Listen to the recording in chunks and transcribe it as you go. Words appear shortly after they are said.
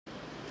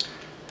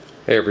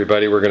Hey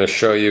everybody, we're going to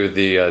show you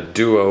the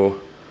Duo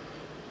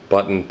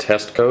button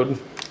test code.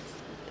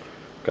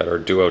 Got our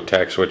Duo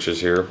tack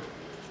switches here.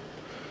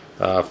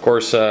 Of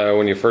course,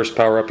 when you first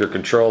power up your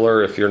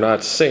controller, if you're not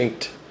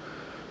synced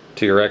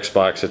to your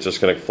Xbox, it's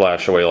just going to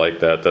flash away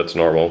like that. That's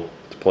normal.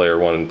 It's player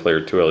 1 and player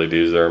 2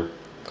 LEDs there.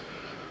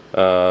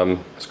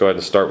 Let's go ahead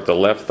and start with the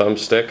left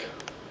thumbstick.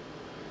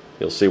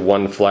 You'll see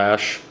one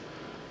flash.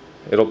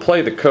 It'll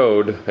play the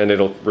code and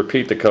it'll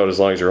repeat the code as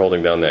long as you're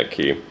holding down that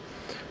key.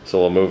 So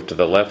we'll move to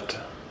the left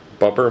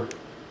bumper.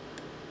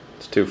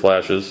 It's two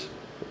flashes.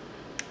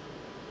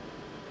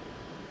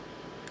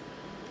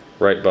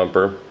 Right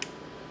bumper.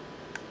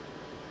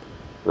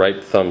 Right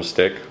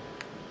thumbstick.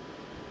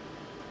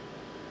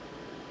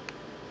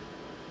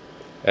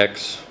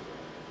 X,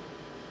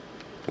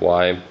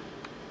 Y,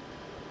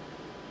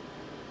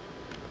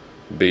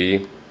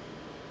 B,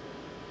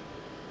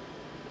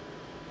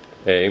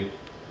 A,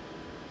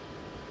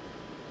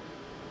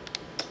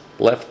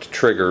 left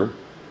trigger,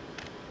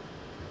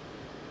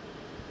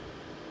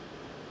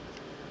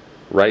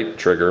 right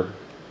trigger,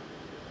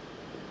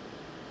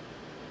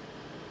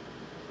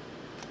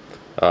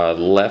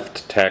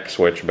 left tack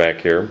switch back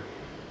here,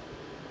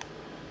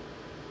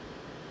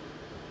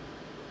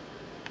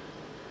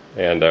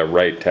 and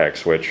right tack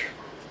switch.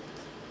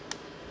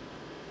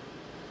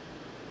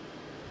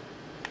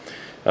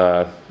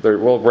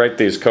 We'll write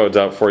these codes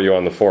out for you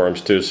on the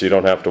forums too, so you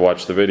don't have to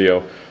watch the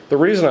video. The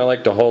reason I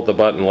like to hold the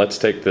button, let's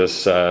take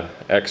this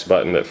X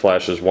button that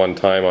flashes one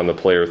time on the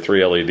player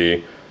 3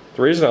 LED.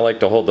 The reason I like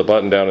to hold the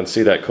button down and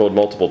see that code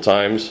multiple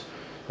times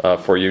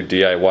for you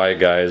DIY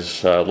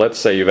guys, let's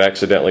say you've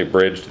accidentally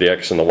bridged the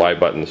X and the Y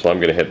button, so I'm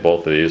going to hit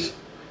both of these.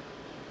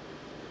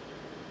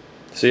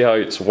 See how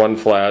it's one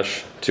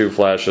flash, two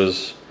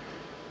flashes.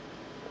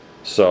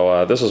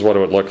 So this is what it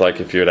would look like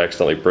if you had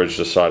accidentally bridged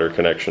a solder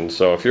connection.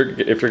 So if you're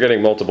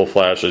getting multiple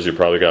flashes, you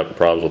probably got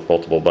problems with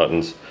multiple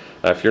buttons.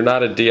 If you're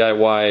not a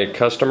DIY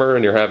customer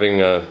and you're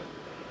having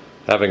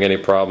any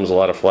problems, a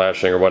lot of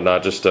flashing or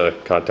whatnot, just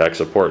contact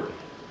support.